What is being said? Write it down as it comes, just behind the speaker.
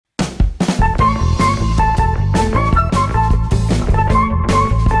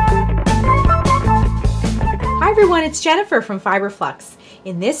everyone, it's Jennifer from Fiber Flux.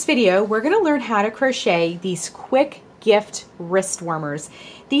 In this video, we're going to learn how to crochet these quick gift wrist warmers.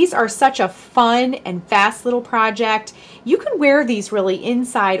 These are such a fun and fast little project. You can wear these really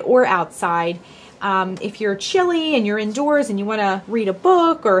inside or outside. If you're chilly and you're indoors and you want to read a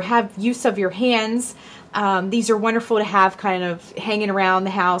book or have use of your hands, these are wonderful to have kind of hanging around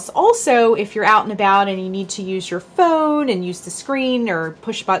the house. Also, if you're out and about and you need to use your phone and use the screen or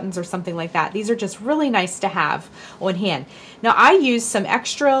push buttons or something like that, these are just really nice to have on hand. Now, I used some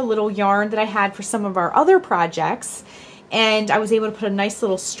extra little yarn that I had for some of our other projects, and I was able to put a nice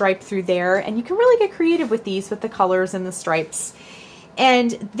little stripe through there, and you can really get creative with these with the colors and the stripes.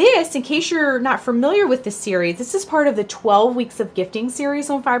 And this, in case you're not familiar with this series, this is part of the 12 weeks of gifting series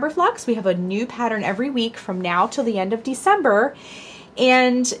on Fiber Flux. We have a new pattern every week from now till the end of December.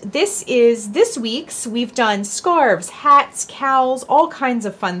 And this week's. We've done scarves, hats, cowls, all kinds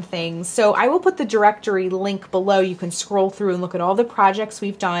of fun things. So I will put the directory link below. You can scroll through and look at all the projects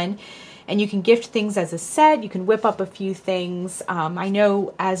we've done. And you can gift things as a set. You can whip up a few things. I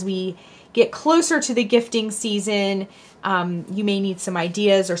know as we get closer to the gifting season, you may need some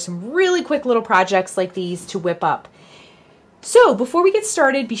ideas or some really quick little projects like these to whip up. So before we get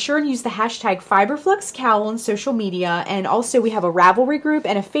started, be sure and use the hashtag FiberFluxCowl on social media. And also we have a Ravelry group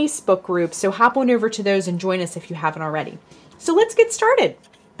and a Facebook group. So hop on over to those and join us if you haven't already. So let's get started.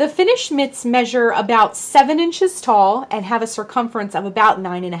 The finished mitts measure about 7 inches tall and have a circumference of about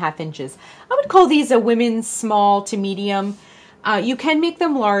 9.5 inches. I would call these a women's small to medium. You can make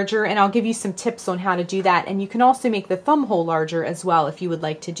them larger, and I'll give you some tips on how to do that. And you can also make the thumb hole larger as well if you would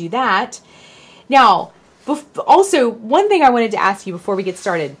like to do that. Now, also, one thing I wanted to ask you before we get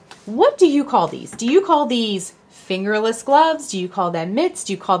started, what do you call these? Do you call these fingerless gloves? Do you call them mitts?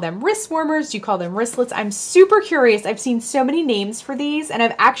 Do you call them wrist warmers? Do you call them wristlets? I'm super curious. I've seen so many names for these, and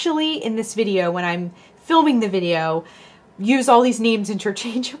I've actually, in this video, when I'm filming the video, use all these names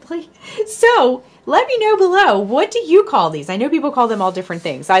interchangeably. So let me know below, what do you call these? I know people call them all different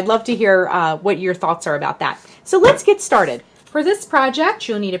things. I'd love to hear what your thoughts are about that. So let's get started. For this project,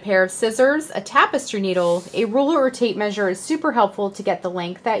 you'll need a pair of scissors, a tapestry needle, a ruler or tape measure is super helpful to get the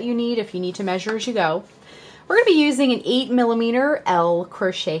length that you need if you need to measure as you go. We're going to be using an 8mm L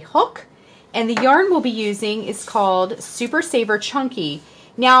crochet hook, and the yarn we'll be using is called Super Saver Chunky.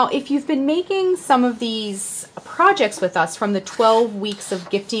 Now, if you've been making some of these projects with us from the 12 weeks of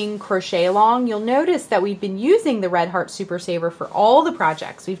gifting crochet along, you'll notice that we've been using the Red Heart Super Saver for all the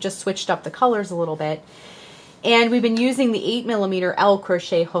projects. We've just switched up the colors a little bit. And we've been using the 8mm L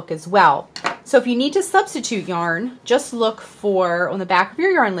crochet hook as well. So if you need to substitute yarn, just look for, on the back of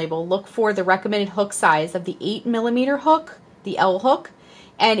your yarn label, look for the recommended hook size of the 8mm hook, the L hook,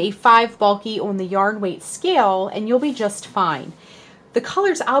 and a 5 bulky on the yarn weight scale, and you'll be just fine. The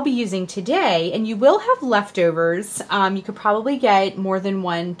colors I'll be using today, and you will have leftovers, you could probably get more than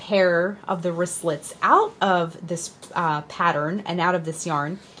one pair of the wristlets out of this pattern and out of this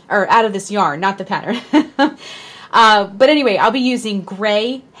yarn, not the pattern. But anyway, I'll be using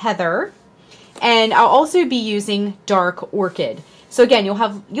gray heather, and I'll also be using dark orchid. So again,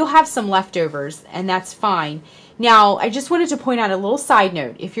 you'll have some leftovers, and that's fine. Now, I just wanted to point out a little side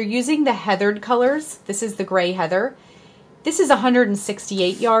note. If you're using the heathered colors, this is the gray heather. This is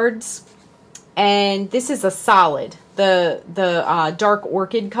 168 yards, and this is a solid. The dark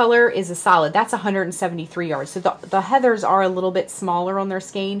orchid color is a solid. That's 173 yards. So the heathers are a little bit smaller on their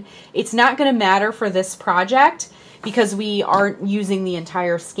skein. It's not going to matter for this project because we aren't using the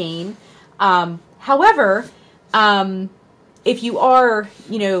entire skein. However, if you are,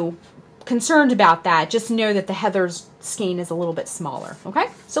 concerned about that, just know that the heather's skein is a little bit smaller. Okay,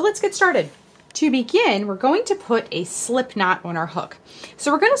 so let's get started. To begin, we're going to put a slip knot on our hook.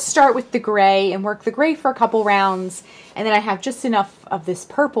 So we're going to start with the gray and work the gray for a couple rounds, and then I have just enough of this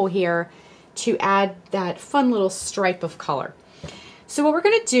purple here to add that fun little stripe of color. So what we're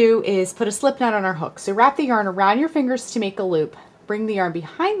going to do is put a slip knot on our hook. So wrap the yarn around your fingers to make a loop, bring the yarn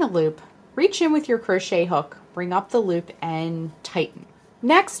behind the loop, reach in with your crochet hook, bring up the loop, and tighten.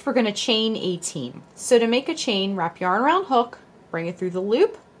 Next, we're going to chain 18. So to make a chain, wrap yarn around hook, bring it through the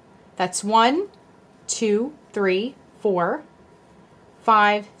loop. That's 1, 2, 3, 4,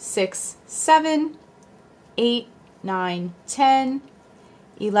 5, 6, 7, 8, 9, 10,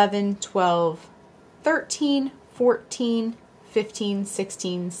 11, 12, 13, 14, 15,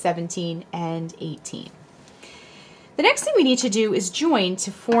 16, 17, and 18. The next thing we need to do is join to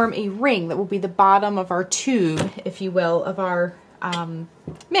form a ring that will be the bottom of our tube, if you will, of our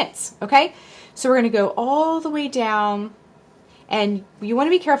mitts, okay? So we're going to go all the way down, and you want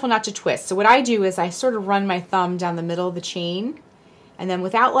to be careful not to twist. So what I do is I sort of run my thumb down the middle of the chain, and then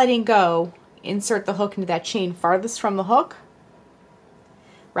without letting go, insert the hook into that chain farthest from the hook,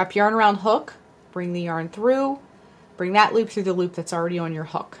 wrap yarn around hook, bring the yarn through, bring that loop through the loop that's already on your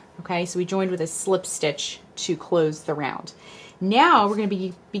hook. Okay, so we joined with a slip stitch to close the round. Now we're going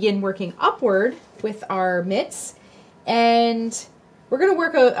to begin working upward with our mitts, and we're going to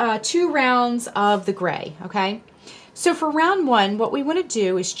work 2 rounds of the gray. Okay, so for round 1, what we want to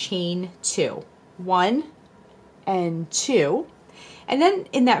do is chain 2, 1 and 2, and then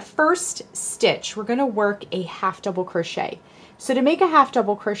in that first stitch we're going to work a half double crochet. So to make a half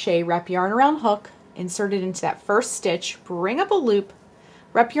double crochet, wrap yarn around hook, insert it into that first stitch, bring up a loop,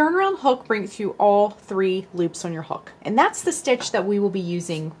 wrap yarn around hook, bring it through all 3 loops on your hook. And that's the stitch that we will be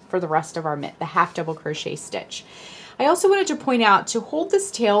using for the rest of our mitt, the half double crochet stitch. I also wanted to point out to hold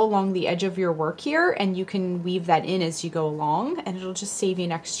this tail along the edge of your work here, and you can weave that in as you go along, and it'll just save you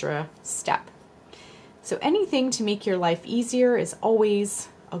an extra step. So anything to make your life easier is always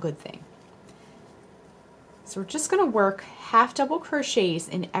a good thing. So we're just going to work half double crochets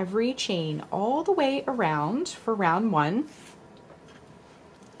in every chain all the way around for round 1.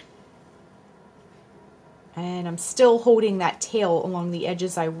 And I'm still holding that tail along the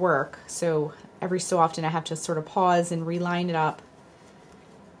edges I work, so every so often I have to sort of pause and reline it up.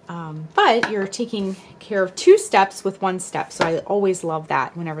 But you're taking care of 2 steps with 1 step, so I always love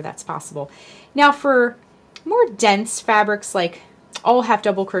that whenever that's possible. Now for more dense fabrics, like all half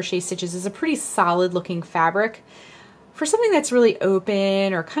double crochet stitches is a pretty solid looking fabric. For something that's really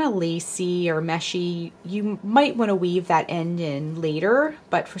open or kind of lacy or meshy, you might want to weave that end in later,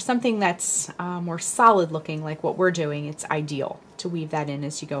 but for something that's more solid looking like what we're doing, it's ideal to weave that in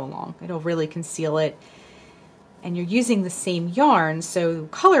as you go along. It'll really conceal it, and you're using the same yarn, so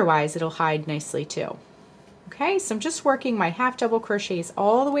color-wise it'll hide nicely too. Okay, so I'm just working my half double crochets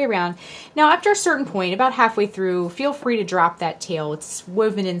all the way around. Now after a certain point, about halfway through, feel free to drop that tail. It's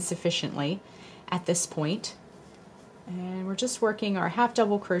woven in sufficiently at this point. And we're just working our half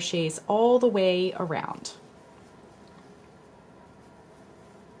double crochets all the way around.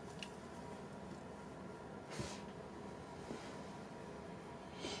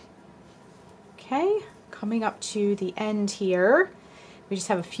 Okay, coming up to the end here, we just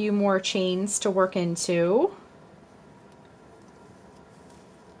have a few more chains to work into.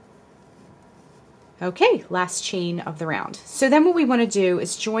 Okay, last chain of the round. So then what we want to do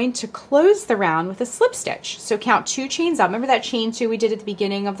is join to close the round with a slip stitch. So count 2 chains up. Remember that chain 2 we did at the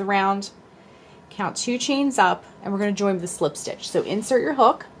beginning of the round? Count 2 chains up, and we're going to join with a slip stitch. So insert your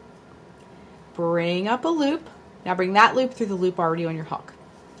hook, bring up a loop. Now bring that loop through the loop already on your hook.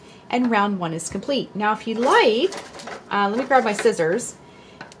 And round 1 is complete. Now if you'd like, let me grab my scissors.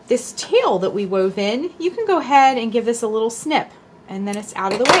 This tail that we wove in, you can go ahead and give this a little snip, and then it's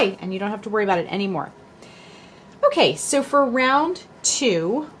out of the way and you don't have to worry about it anymore. Okay, so for round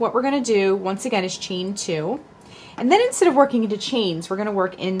 2, what we're going to do once again is chain 2, and then instead of working into chains, we're going to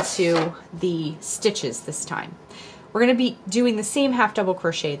work into the stitches this time. We're going to be doing the same half double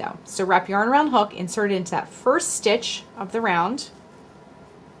crochet though. So wrap yarn around hook, insert it into that first stitch of the round,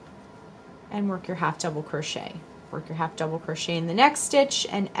 and work your half double crochet. Work your half double crochet in the next stitch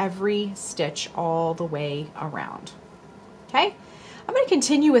and every stitch all the way around. Okay, I'm going to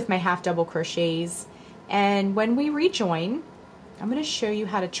continue with my half double crochets, and when we rejoin, I'm going to show you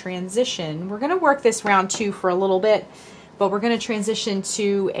how to transition. We're going to work this round 2 for a little bit, but we're going to transition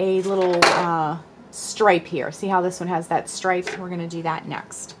to a little stripe here. See how this one has that stripe? We're going to do that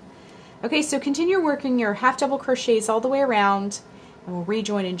next. Okay, so continue working your half double crochets all the way around, and we'll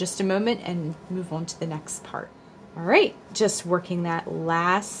rejoin in just a moment and move on to the next part. All right, just working that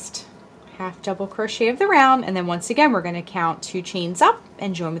last half double crochet of the round, and then once again we're going to count 2 chains up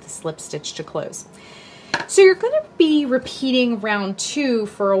and join with a slip stitch to close. So you're going to be repeating round 2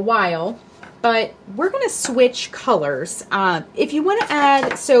 for a while, but we're going to switch colors. If you want to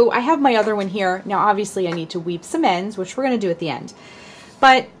add, so I have my other one here. Now obviously I need to weave some ends, which we're going to do at the end.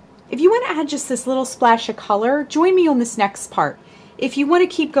 But if you want to add just this little splash of color, join me on this next part. If you want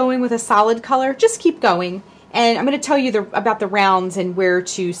to keep going with a solid color, just keep going. And I'm going to tell you about the rounds and where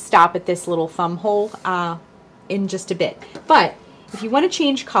to stop at this little thumb hole in just a bit. But if you want to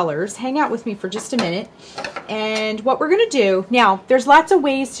change colors, hang out with me for just a minute. And what we're going to do, now there's lots of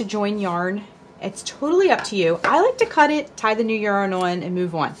ways to join yarn. It's totally up to you. I like to cut it, tie the new yarn on, and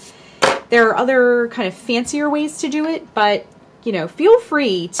move on. There are other kind of fancier ways to do it, but you know, feel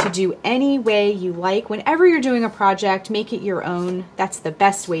free to do any way you like. Whenever you're doing a project, make it your own. That's the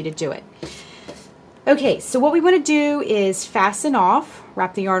best way to do it. Okay, so what we want to do is fasten off,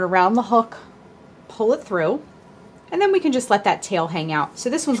 wrap the yarn around the hook, pull it through, and then we can just let that tail hang out. So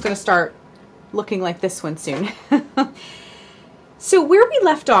this one's going to start looking like this one soon. So where we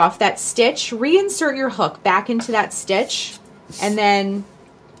left off, that stitch, reinsert your hook back into that stitch, and then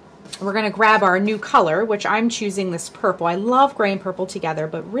we're going to grab our new color, which I'm choosing this purple. I love gray and purple together,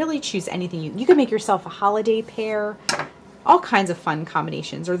 but really choose anything. You can make yourself a holiday pair, all kinds of fun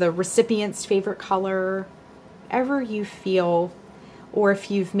combinations, or the recipient's favorite color, ever you feel. Or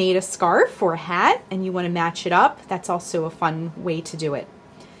if you've made a scarf or a hat and you want to match it up, that's also a fun way to do it.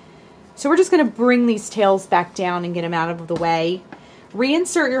 So we're just going to bring these tails back down and get them out of the way.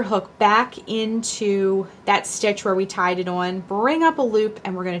 Reinsert your hook back into that stitch where we tied it on, bring up a loop,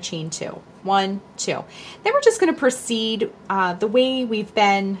 and we're going to chain 2. 1, 2. Then we're just going to proceed the way we've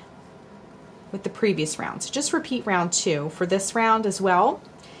been with the previous round. So just repeat round 2 for this round as well.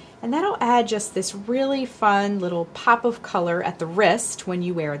 And that'll add just this really fun little pop of color at the wrist when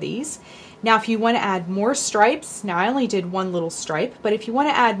you wear these. Now if you want to add more stripes, now I only did one little stripe, but if you want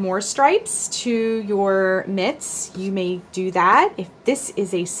to add more stripes to your mitts, you may do that. If this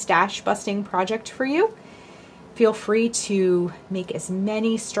is a stash busting project for you, feel free to make as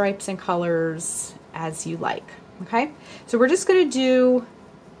many stripes and colors as you like. Okay, so we're just going to do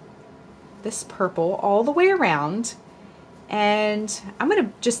this purple all the way around. And I'm going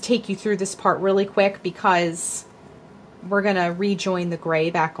to just take you through this part really quick because we're going to rejoin the gray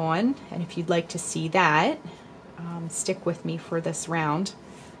back on. And if you'd like to see that, stick with me for this round.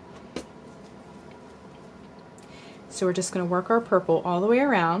 So we're just going to work our purple all the way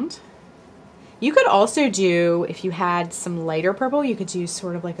around. You could also do, if you had some lighter purple, you could do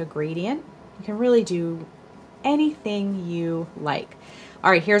sort of like a gradient. You can really do anything you like.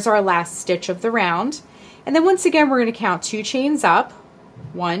 All right, here's our last stitch of the round. And then once again, we're going to count 2 chains up,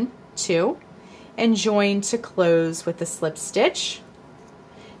 1, 2, and join to close with the slip stitch.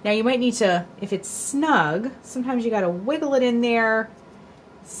 Now you might need to, if it's snug, sometimes you got to wiggle it in there.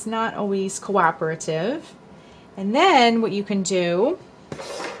 It's not always cooperative. And then what you can do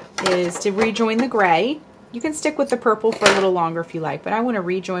is to rejoin the gray. You can stick with the purple for a little longer if you like, but I want to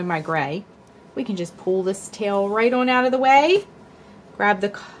rejoin my gray. We can just pull this tail right on out of the way, grab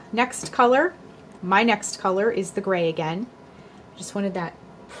the next color. My next color is the gray again. Just wanted that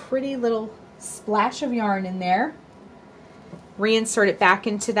pretty little splash of yarn in there. Reinsert it back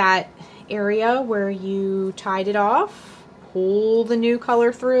into that area where you tied it off. Pull the new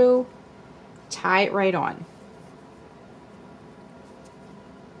color through. Tie it right on.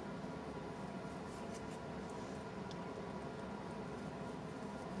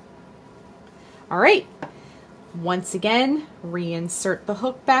 All right. Once again, reinsert the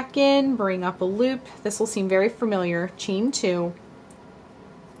hook back in, bring up a loop. This will seem very familiar. Chain 2.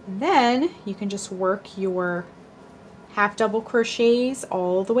 And then you can just work your half double crochets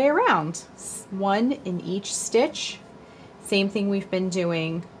all the way around. 1 in each stitch. Same thing we've been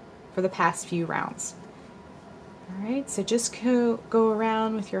doing for the past few rounds. All right, so just go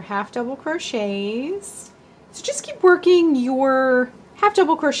around with your half double crochets. So just keep working your half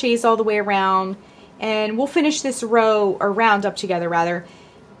double crochets all the way around. And we'll finish this row, or round up together rather,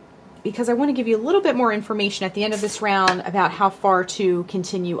 because I want to give you a little bit more information at the end of this round about how far to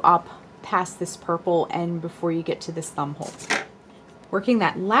continue up past this purple and before you get to this thumb hole. Working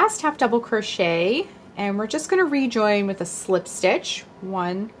that last half double crochet, and we're just going to rejoin with a slip stitch.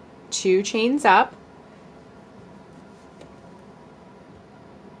 1, 2 chains up.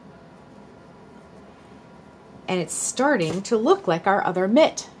 And it's starting to look like our other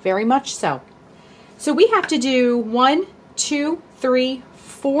mitt, very much so. So we have to do 1, 2, 3,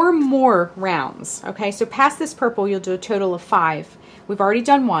 4 more rounds. Okay, so past this purple, you'll do a total of 5. We've already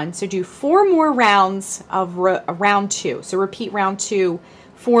done 1, so do 4 more rounds of round 2. So repeat round 2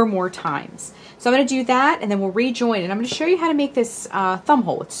 4 more times. So I'm going to do that, and then we'll rejoin, and I'm going to show you how to make this thumb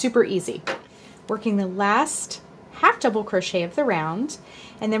hole. It's super easy. Working the last half double crochet of the round,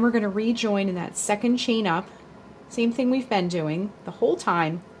 and then we're going to rejoin in that second chain up. Same thing we've been doing the whole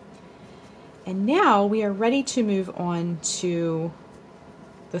time. And now we are ready to move on to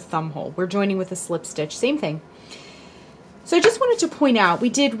the thumb hole. We're joining with a slip stitch, same thing. So I just wanted to point out, we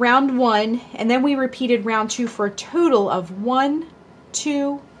did round 1 and then we repeated round 2 for a total of 1,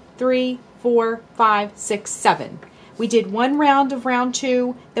 2, 3, 4, 5, 6, 7. We did 1 round of round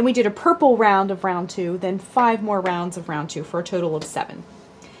 2, then we did a purple round of round 2, then 5 more rounds of round 2 for a total of 7.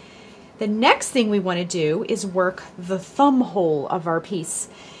 The next thing we want to do is work the thumb hole of our piece.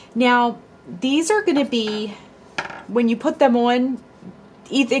 Now, these are going to be, when you put them on,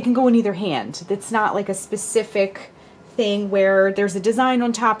 they can go in either hand. It's not like a specific thing where there's a design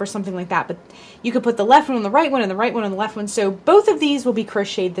on top or something like that, but you could put the left one on the right one and the right one on the left one. So both of these will be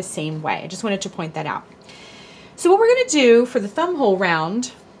crocheted the same way. I just wanted to point that out. So what we're going to do for the thumb hole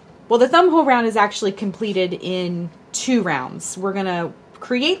round, well, the thumb hole round is actually completed in 2 rounds. We're going to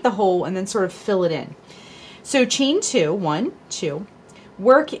create the hole and then sort of fill it in. So chain 2, 1, 2,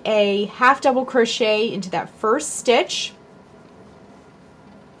 work a half double crochet into that first stitch,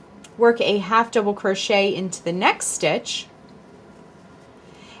 work a half double crochet into the next stitch,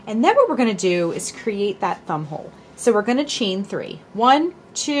 and then what we're going to do is create that thumb hole. So we're going to chain 3, 1,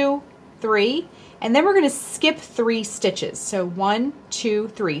 2, 3, and then we're going to skip 3 stitches. So 1, 2,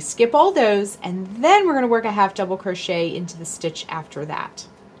 3, skip all those, and then we're going to work a half double crochet into the stitch after that.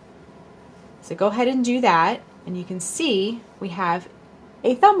 So go ahead and do that, and you can see we have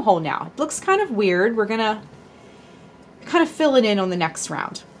a thumb hole now. It looks kind of weird. We're going to kind of fill it in on the next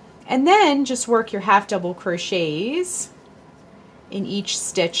round. And then just work your half double crochets in each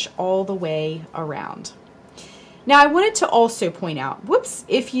stitch all the way around. Now I wanted to also point out, whoops,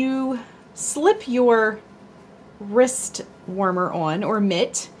 if you slip your wrist warmer on or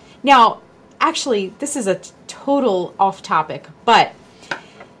mitt, now actually this is a total off topic, but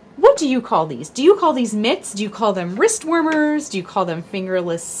what do you call these? Do you call these mitts? Do you call them wrist warmers? Do you call them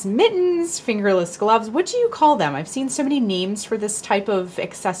fingerless mittens, fingerless gloves? What do you call them? I've seen so many names for this type of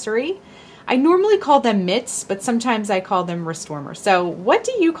accessory. I normally call them mitts, but sometimes I call them wrist warmers. So what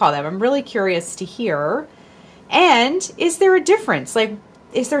do you call them? I'm really curious to hear. And is there a difference? Like,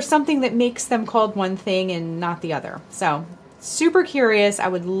 is there something that makes them called one thing and not the other? So super curious. I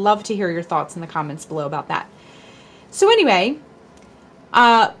would love to hear your thoughts in the comments below about that. So anyway,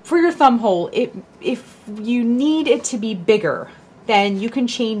 for your thumb hole, if you need it to be bigger, then you can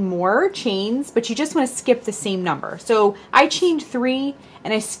chain more chains, but you just want to skip the same number. So I chained 3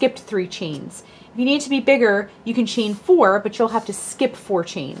 and I skipped 3 chains. If you need it to be bigger, you can chain 4, but you'll have to skip 4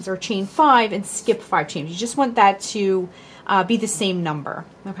 chains, or chain 5 and skip 5 chains. You just want that to be the same number,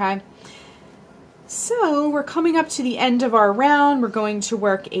 okay? So we're coming up to the end of our round. We're going to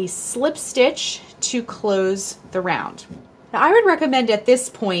work a slip stitch to close the round. Now I would recommend at this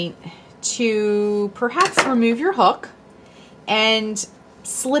point to perhaps remove your hook and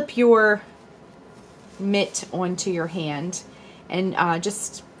slip your mitt onto your hand and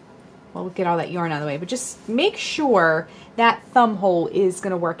we'll get all that yarn out of the way, but just make sure that thumb hole is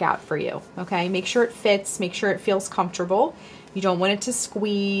going to work out for you, okay? Make sure it fits, make sure it feels comfortable. You don't want it to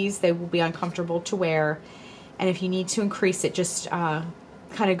squeeze, they will be uncomfortable to wear, and if you need to increase it, just kind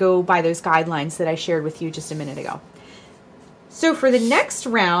of go by those guidelines that I shared with you just a minute ago. So for the next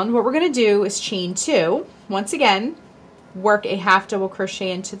round, what we're going to do is chain 2, once again, work a half double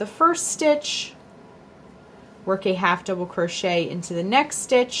crochet into the first stitch, work a half double crochet into the next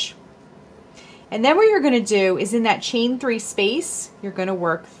stitch, and then what you're going to do is in that chain 3 space, you're going to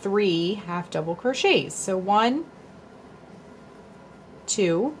work 3 half double crochets. So 1,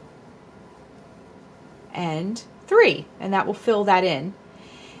 2, and 3, and that will fill that in.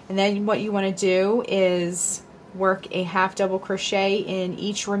 And then what you want to do is work a half double crochet in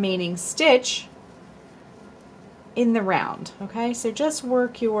each remaining stitch in the round. Okay, so just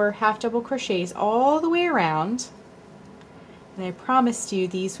work your half double crochets all the way around, and I promised you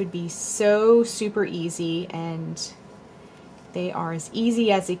these would be so super easy, and they are as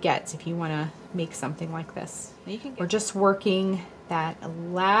easy as it gets if you want to make something like this. We're just working that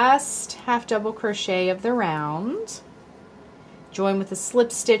last half double crochet of the round, join with a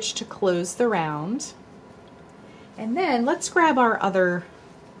slip stitch to close the round, and then let's grab our other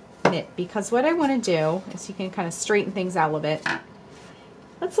mitt, because what I want to do is you can kind of straighten things out a little bit.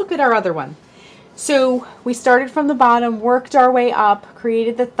 Let's look at our other one. So we started from the bottom, worked our way up,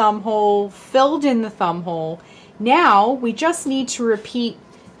 created the thumb hole, filled in the thumb hole. Now we just need to repeat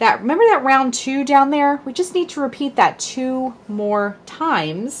that. Remember that round 2 down there? We just need to repeat that 2 more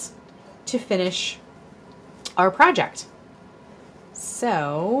times to finish our project.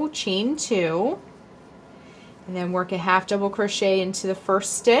 So chain 2, and then work a half double crochet into the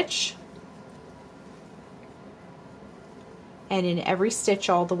first stitch, and in every stitch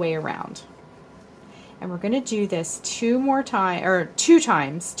all the way around. And we're going to do this 2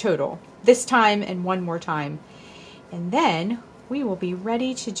 times total, this time and 1 more time, and then we will be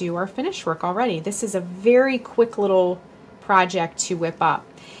ready to do our finish work already. This is a very quick little project to whip up.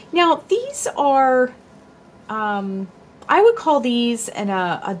 Now these are I would call these an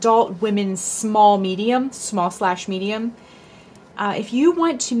adult women's small medium. If you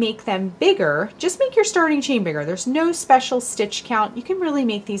want to make them bigger, just make your starting chain bigger. There's no special stitch count. You can really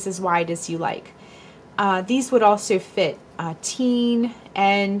make these as wide as you like. These would also fit a teen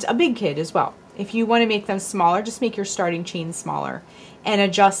and a big kid as well. If you want to make them smaller, just make your starting chain smaller and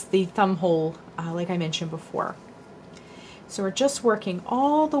adjust the thumb hole like I mentioned before. So we're just working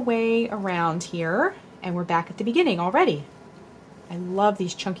all the way around here, and we're back at the beginning already. I love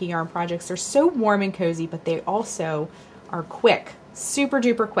these chunky yarn projects. They're so warm and cozy, but they also are quick, super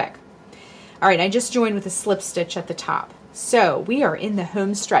duper quick. All right, I just joined with a slip stitch at the top. So we are in the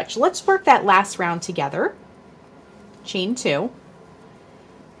home stretch. Let's work that last round together. Chain 2.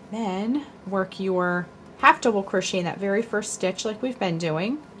 Then work your half double crochet in that very first stitch like we've been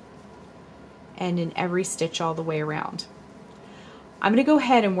doing, and in every stitch all the way around. I'm going to go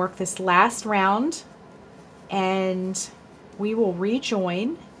ahead and work this last round, and we will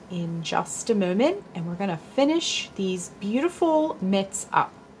rejoin in just a moment, and we're going to finish these beautiful mitts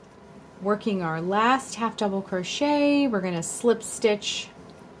up. Working our last half double crochet, we're going to slip stitch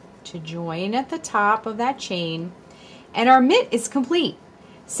to join at the top of that chain, and our mitt is complete.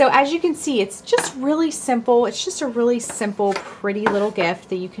 So as you can see, it's just really simple. It's just a really simple, pretty little gift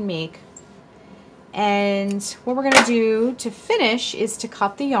that you can make. And what we're going to do to finish is to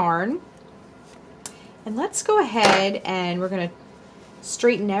cut the yarn. And let's go ahead and we're going to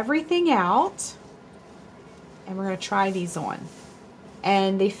straighten everything out. And we're going to try these on.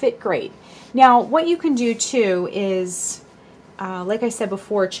 And they fit great. Now, what you can do too is, like I said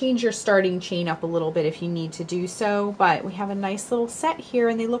before, change your starting chain up a little bit if you need to do so, but we have a nice little set here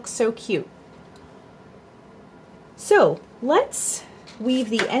and they look so cute. So let's weave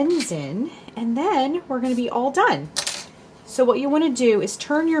the ends in and then we're going to be all done. So what you want to do is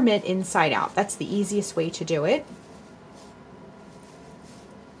turn your mitt inside out. That's the easiest way to do it.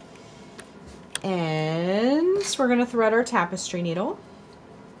 And we're going to thread our tapestry needle.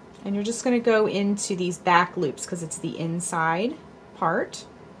 And you're just going to go into these back loops because it's the inside part.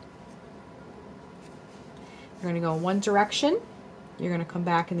 You're going to go in one direction. You're going to come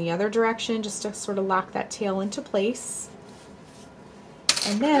back in the other direction just to sort of lock that tail into place.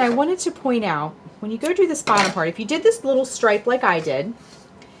 And then I wanted to point out, when you go do this bottom part, if you did this little stripe like I did,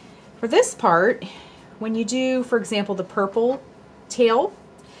 for this part, when you do, for example, the purple tail,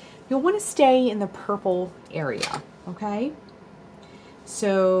 you'll want to stay in the purple area, okay?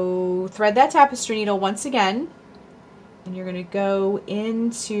 So thread that tapestry needle once again, and you're going to go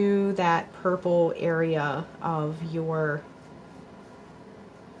into that purple area of your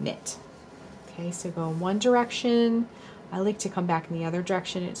mitt. Okay, so go in one direction. I like to come back in the other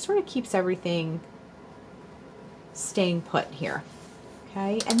direction. It sort of keeps everything staying put here.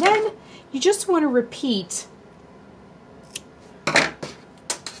 Okay, and then you just want to repeat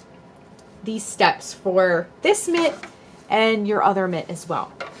these steps for this mitt and your other mitt as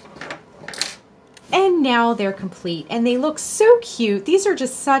well. And now they're complete and they look so cute. These are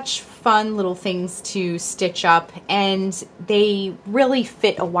just such fun little things to stitch up, and they really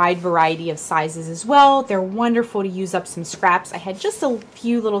fit a wide variety of sizes as well. They're wonderful to use up some scraps. I had just a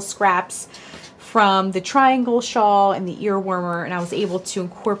few little scraps from the triangle shawl and the ear warmer, and I was able to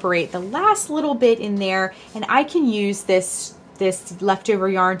incorporate the last little bit in there, and I can use this leftover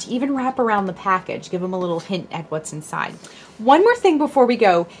yarn to even wrap around the package, give them a little hint at what's inside. One more thing before we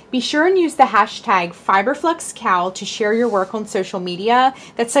go, be sure and use the hashtag FiberFluxCal to share your work on social media.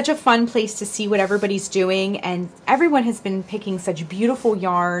 That's such a fun place to see what everybody's doing, and everyone has been picking such beautiful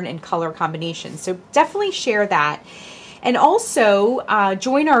yarn and color combinations, so definitely share that. And also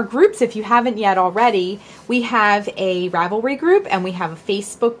join our groups if you haven't yet already. We have a Ravelry group and we have a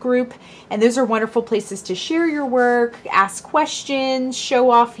Facebook group, and those are wonderful places to share your work, ask questions,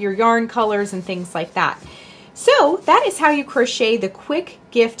 show off your yarn colors and things like that. So that is how you crochet the quick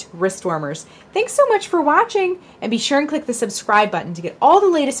gift wrist warmers. Thanks so much for watching, and be sure and click the subscribe button to get all the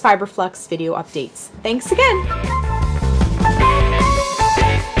latest Fiber Flux video updates. Thanks again.